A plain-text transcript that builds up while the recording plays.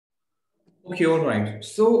Okay, all right.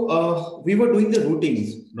 So we were doing the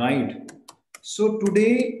routings, right? So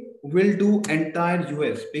today we'll do entire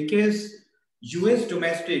US because US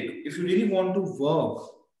domestic, if you really want to work,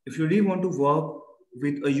 if you really want to work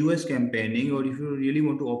with a US campaigning, or if you really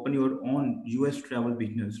want to open your own US travel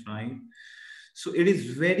business, right? So it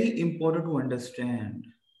is very important to understand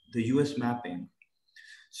the US mapping.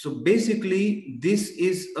 So basically, this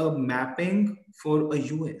is a mapping for a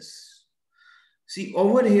US. See,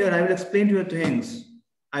 over here, I will explain to you things.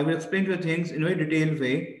 I will explain to you things in a very detailed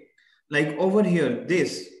way. Like over here,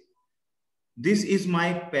 this is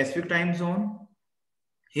my Pacific time zone.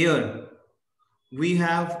 Here, we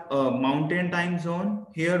have a mountain time zone.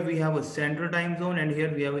 Here we have a central time zone, and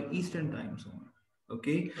here we have an eastern time zone.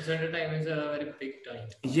 Okay. Central time is a very big time.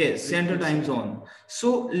 Yes, central time zone.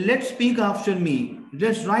 So let's speak after me.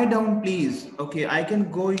 Let's write down, please. Okay, I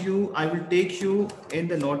can go you. I will take you in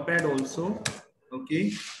the notepad also.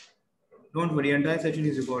 Okay. Don't worry, entire session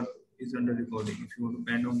is under recording. If you want to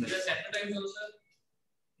pen down that. Central time zone, sir?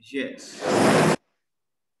 Yes.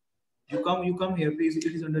 You come here, please.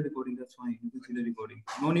 It is under recording. That's fine. You can see the recording.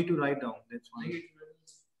 No need to write down. That's fine.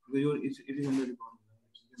 Because it is under recording.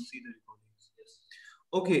 You can see the recordings. Yes.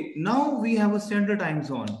 Okay. Now we have a central time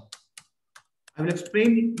zone. I will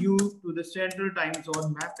explain you to the central time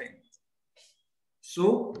zone mapping.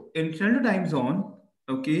 So in central time zone,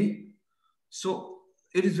 okay. So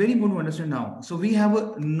it is very important to understand now. So we have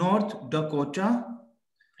a North Dakota.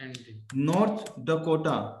 And North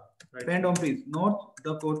Dakota. Right. Pen down, please. North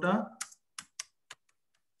Dakota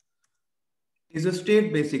is a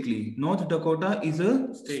state basically. North Dakota is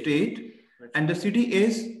a state. Right. And the city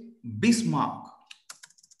is Bismarck.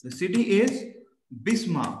 The city is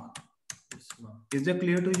Bismarck. Is that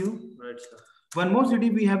clear to you? Right, sir. One more city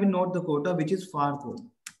we have in North Dakota, which is Fargo.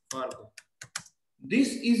 Fargo. This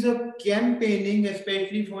is a campaigning,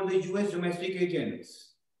 especially for the US domestic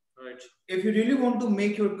agents. Right. If you really want to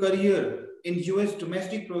make your career in US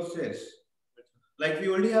domestic process, like we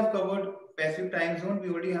already have covered Pacific time zone, we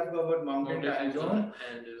already have covered mountain time zone,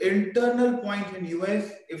 and internal point in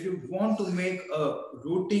US, if you want to make a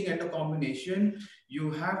routing and a combination,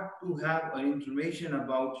 you have to have an information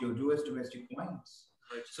about your US domestic points.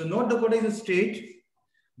 Right. So North Dakota is a state,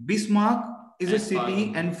 Bismarck is a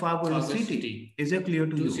city, and Fargo is a city. Is that clear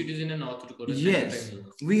to you? Two cities in North Dakota. Yes.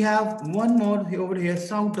 We have one more over here.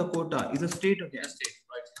 South Dakota is a state again. State,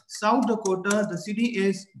 right. South Dakota, the city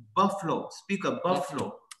is Buffalo. Speak up,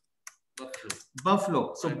 Buffalo.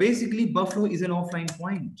 Buffalo. So basically, Buffalo is an offline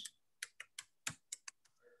point.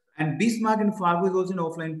 And Bismarck and Fargo is also an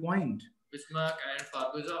offline point. Bismarck and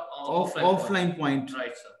Fargo is an offline point.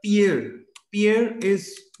 Right, sir. Pierre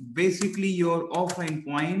is basically your offline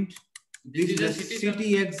point. This is the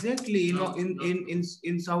city exactly, you know,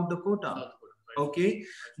 in South Dakota. Right. Okay.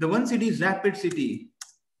 The one city is Rapid City.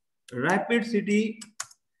 Rapid City.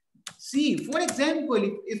 See, for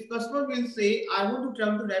example, if customer will say, I want to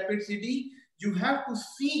travel to Rapid City, you have to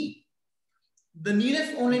see the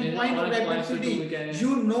nearest online point of Rapid City.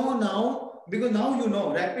 You know now, because now you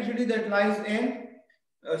know Rapid City that lies in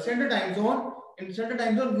Central Time Zone. In Central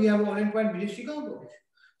Time Zone, we have an online point which is Chicago.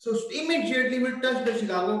 So immediately we'll touch the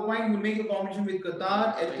Chicago point. We'll make a combination with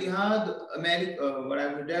Qatar, Etihad, America,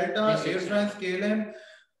 whatever, Delta, Air France, KLM,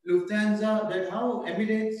 Lufthansa. That's how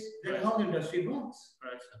Emirates. That's how the industry works.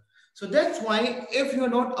 Right. So that's why if you're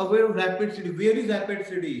not aware of Rapid City, where is Rapid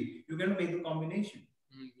City? You can make the combination.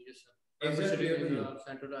 Yes, sir. Rapid City is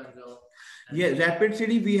Central Time Zone. Yeah, Rapid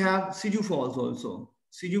City. We have Sioux Falls also.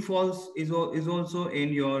 Sioux Falls is also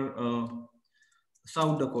in your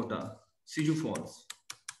South Dakota. Sioux Falls.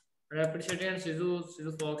 Rapid City and Sioux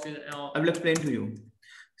Falls is. I will explain to you.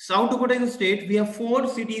 South Dakota is a state. We have 4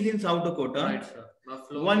 cities in South Dakota. Right, sir.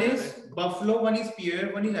 Buffalo, one is Buffalo, one is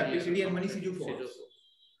Pierre, one is Rapid City, and one is Sioux Falls.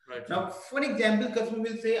 Right. Now, for example, customer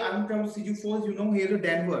will say, I'm from Sioux Falls. You know, here's a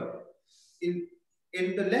Denver.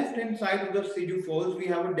 In the left-hand side of the Sioux Falls, we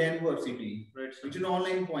have a Denver city, right, which is an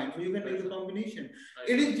online point. So you can make the combination. Right.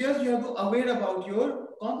 It is just you have to aware about your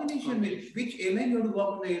combination, which airline you have to work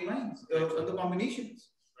on the airlines, on the combinations,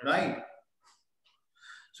 right?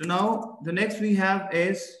 So now the next we have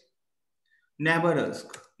is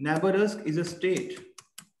Nebraska. Nebraska is a state.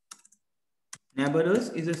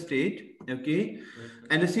 Nebraska is a state, okay?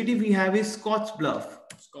 And the city we have is Scottsbluff.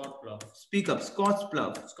 Speak up,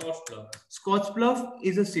 Scottsbluff. Scottsbluff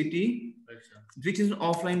is a city, which is an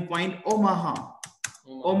offline point.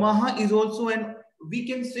 Omaha is also we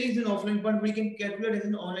can say it's an offline point, we can calculate as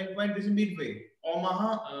an online point. This is Midway.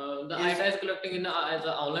 Omaha. The IATA is collecting in as an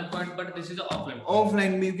online point, but this is an offline point.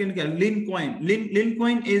 Offline, we can calculate.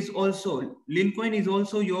 Lincoin is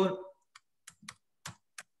also your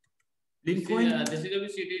Lincoln. This is a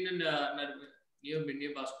city in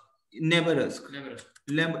near Boston.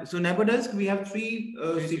 Nebraska. So Nebraska, we have three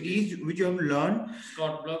cities which you have learned.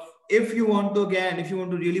 Scott Bluff. If you want to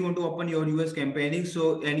really want to open your US campaigning,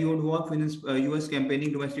 so and you want to work with this US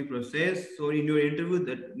campaigning domestic process, so in your interview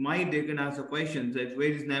they can ask the questions that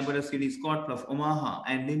where is Nebraska City, Scott Bluff, Omaha,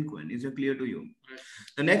 and Lincoln. Is it clear to you? Right.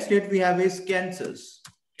 The next state we have is Kansas.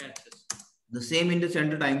 The same in the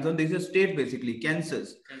central time zone. This is a state basically,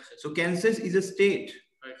 Kansas. So Kansas is a state.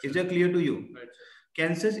 Right, is that clear to you? Right,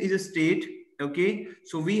 Kansas is a state. Okay.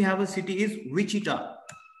 So we have a city is Wichita.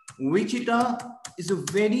 Wichita is a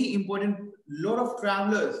very important, lot of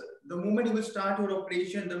travelers. The moment you will start your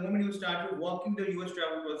operation, the moment you start your working the US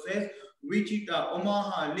travel process, Wichita,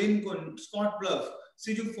 Omaha, Lincoln, Scott Bluff,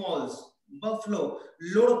 Sioux Falls, Buffalo,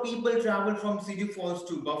 lot of people travel from Sioux Falls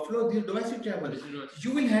to Buffalo. This is domestic travel.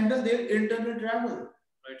 You will handle their internal travel.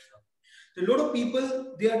 Right, sir. So a lot of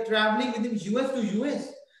people, they are traveling within US to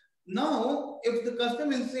US. Now, if the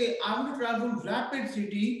customer will say, I want to travel from Rapid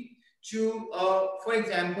City to, for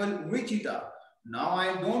example, Wichita. Now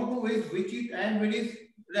I don't know where is Wichita and where is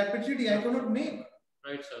Rapid City. I cannot make.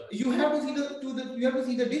 Right, sir. You have to see you have to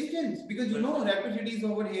see the distance because you know Rapid City is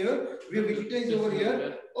over here, where Wichita is over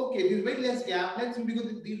here. Okay, there's very less gap. Let's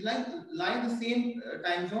because these lie the same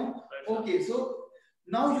time zone. Right, okay, so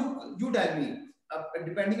now you tell me,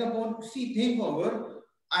 depending upon think over.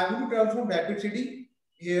 I want to travel from Rapid City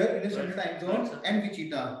here in the central time zone and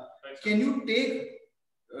Wichita. Can you take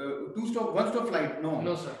one stop flight?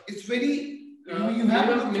 No, sir. It's very you have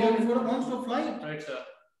to look for a one stop flight. Right, sir.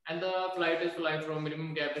 And the flight is flying from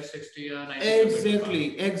minimum gap is 60 or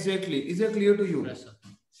 90. Exactly. Is that clear to you? Yes, sir.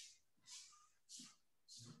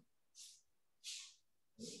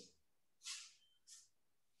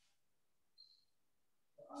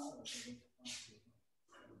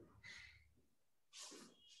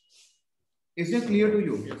 Is that clear to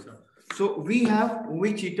you? Yes, sir. So we have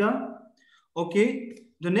Wichita. Okay.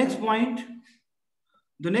 The next point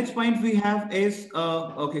we have is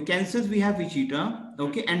okay, Kansas we have Wichita,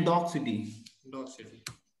 okay, and Dog City.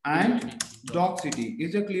 And Dog City.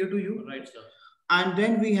 Is that clear to you? Right, sir. And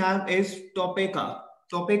then we have is Topeka.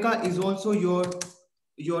 Topeka is also your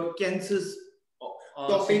Kansas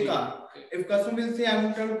Topeka. Okay. If customer will say I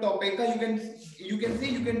want to travel Topeka, you can say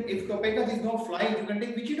if Topeka is no flight, you can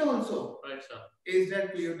take Wichita also. Right, sir. Is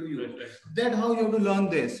that clear to you? Right. That's how you have to learn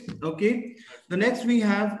this. Okay. Right. The next we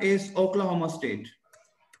have is Oklahoma State.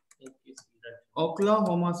 Okay,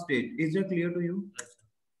 Oklahoma State. Is that clear to you? Right, sir.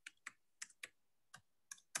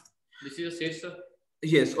 This is a state, sir.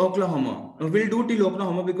 Yes, Oklahoma. We'll do till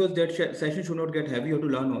Oklahoma because that session should not get heavy. You have to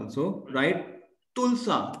learn also, right?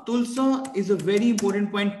 Tulsa. Tulsa is a very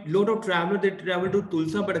important point. Lot of travelers they travel to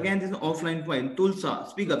Tulsa, but again, this is an offline point. Tulsa.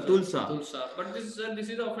 Speak up, Tulsa. Tulsa. But this is an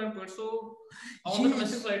offline point. So,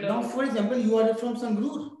 now, for example, you are from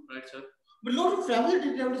Sangrur. Right, sir. But lot of travelers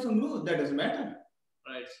they travel to Sangrur. That doesn't matter.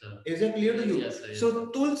 Right, sir. Is that clear to you? Yes, sir. Yes, so,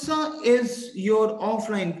 Tulsa is your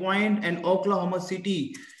offline point, and Oklahoma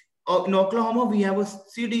City. In Oklahoma, we have a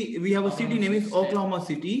city. We have a city name is Oklahoma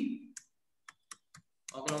City.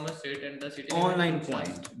 Oklahoma State and the city online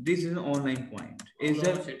point. This is an online point. Is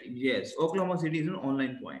that yes? Oklahoma City is an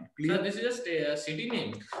online point. Clear? Sir, this is a city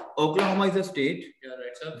name. Oklahoma is a state. Yeah,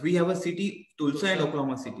 right, sir. We have a city, Tulsa and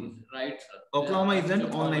Oklahoma City. Right, sir. Oklahoma is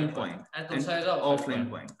an online point. And Tulsa is an offline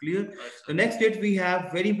point. Clear? Right, the next state we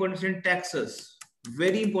have very important state, Texas.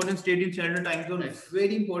 Very important state in Central Time Zone. It's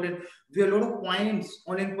very important. We have a lot of points,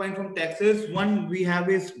 online point from Texas. One we have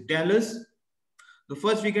is Dallas. The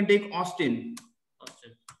first we can take Austin.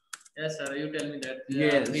 Yes, sir. You tell me that.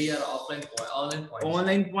 Yes. We are online point.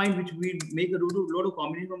 Online point, which we make a lot of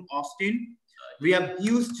combination from Austin. We have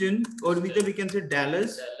Houston, or either we can say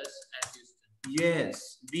Dallas. Dallas and Houston.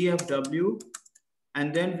 Yes, DFW,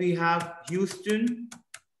 and then we have Houston,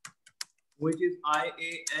 which is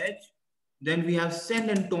IAH. Then we have San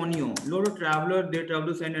Antonio. A lot of travelers they travel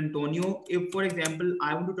to San Antonio. If, for example,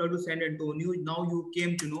 I want to travel to San Antonio, now you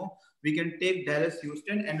came to know we can take Dallas,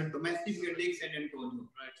 Houston, and a domestic we can take San Antonio.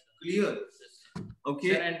 Right. Clear?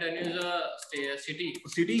 Okay. San Antonio is a city.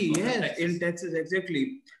 City, yes, Texas. In Texas,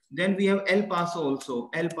 exactly. Then we have El Paso also.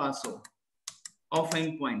 El Paso,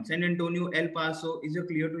 offline point. San Antonio, El Paso. Is it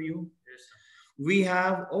clear to you? Yes, sir. We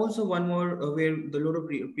have also one more where the lot of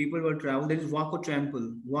people will travel. There is Waco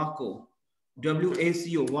Temple. Waco.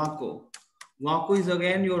 WACO. Waco. Waco is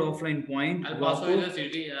again your offline point. El Paso Waco, is a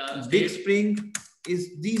city. Big Spring.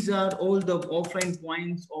 These are all the offline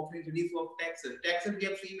points, offline cities of Texas. Texas, we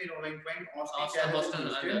have three main offline points: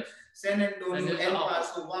 Austin, San Antonio, El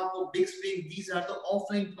Paso, Waco, Big Spring. These are the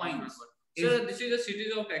offline points. So this is the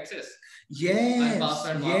cities of Texas. Yes,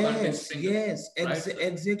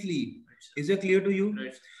 exactly. Is it clear to you?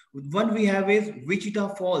 Right. One we have is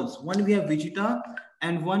Wichita Falls. One we have Wichita,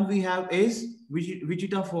 and one we have is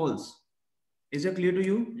Wichita Falls. Is that clear to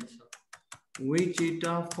you? Yes, sir.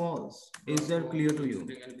 Wichita Falls. Is that clear to you?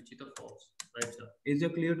 Wichita Falls. Right, sir. Is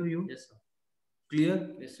that clear to you? Yes, sir.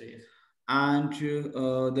 Clear? Yes, sir. Yes. And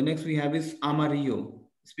the next we have is Amarillo.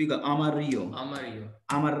 Speak up. Amarillo. Amarillo.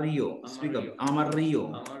 Amarillo. Speak up.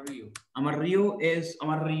 Amarillo. Amarillo. Amarillo is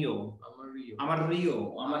Amarillo. Amarillo.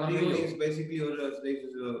 Amarillo. Amarillo is basically your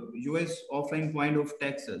US offline point of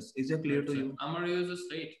Texas. Is that clear to you? Amarillo is a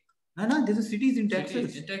state. No, there's a cities in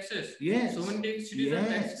Texas. In Texas. Yes. So many cities in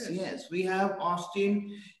Texas. Yes. We have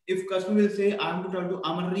Austin. If customer will say, I'm to travel to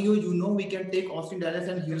Amarillo, you know we can take Austin, Dallas,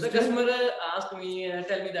 and Houston. If the customer ask me,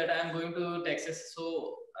 tell me that I'm going to Texas,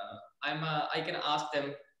 so I can ask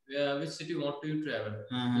them which city want to travel.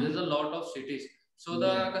 There's a lot of cities. So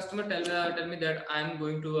the customer tell me that I'm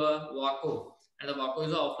going to Waco, and the Waco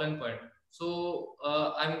is an offline point. So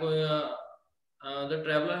I'm going. The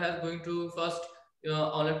traveler has going to first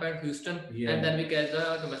online point Houston, and then we catch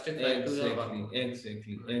the domestic flight to the Waco.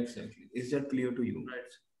 Exactly. Is that clear to you?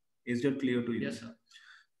 Right. Is that clear to you? Yes, sir.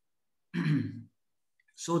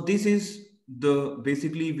 So this is the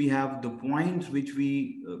basically we have the points which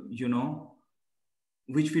we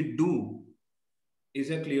which we do. Is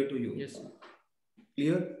that clear to you? Yes, sir.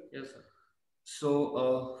 Clear? Yes, sir.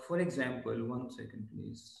 So for example, 1 second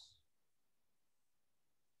please.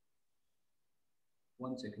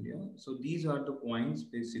 1 second, yeah. So these are the points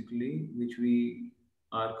basically which we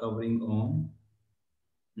are covering on.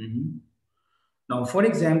 Now, for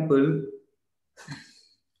example,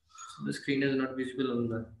 the screen is not visible on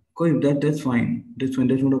that. That's fine. That's fine.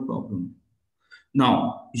 That's not a problem.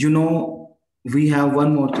 Now, we have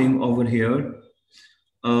one more thing over here.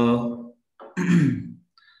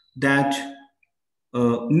 That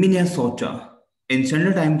Minnesota. In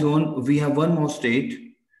Central Time Zone, we have one more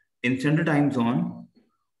state. In Central Time Zone,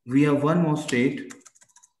 we have one more state,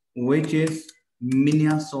 which is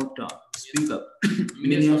Minnesota. Speak up.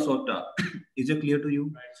 Minnesota. Is it clear to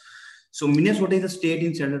you? Right. So Minnesota is a state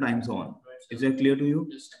in Central Time Zone. Right, is that clear to you?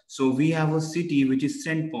 Yes, so we have a city which is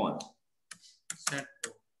St. Paul. St.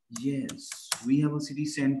 Paul. Yes, we have a city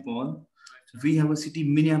St. Paul. Right, we have a city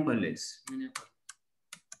Minneapolis.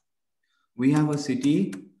 We have a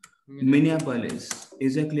city Minneapolis.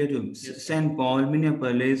 Is that clear to you? Yes, St. Paul,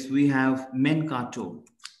 Minneapolis. We have Mankato.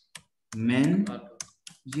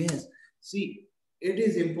 Yes. See, it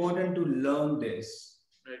is important to learn this.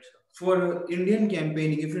 Right, sir. For Indian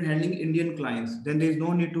campaigning, if you're handling Indian clients, then there is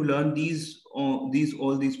no need to learn all these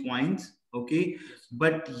points. Okay.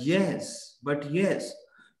 Yes. But yes,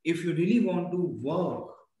 if you really want to work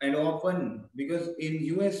and open, because in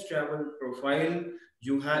US travel profile,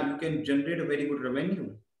 you can generate a very good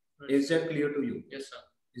revenue. Right. Is that clear to you? Yes, sir.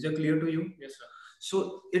 Is that clear to you? Yes, sir.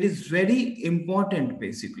 So it is very important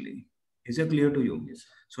basically. Is that clear to you? Yes, sir.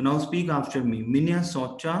 So now speak after me.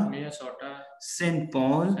 Minnesota. St.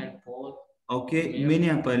 Paul. Okay.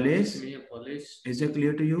 Minneapolis. Is that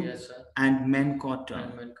clear to you? Yes, sir. And Mankato.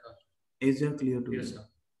 Is that clear to you? Yes, sir.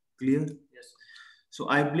 Clear? Yes, sir. So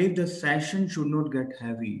I believe the session should not get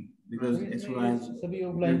heavy because as far as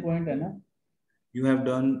you have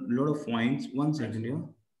done a lot of points. 1 second, yeah.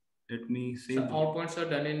 Let me say. So all points are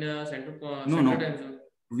done in Central Time Zone.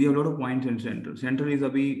 We have a lot of points in Center. Center is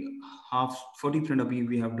half 40%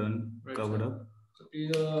 we have done, right, covered sir. Up. So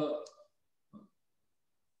please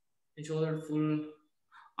ensure that full.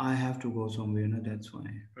 I have to go somewhere, no? That's why.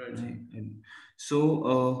 Right. And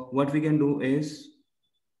so what we can do is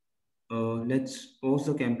let's pause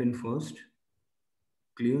the campaign first.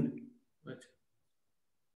 Clear? Right.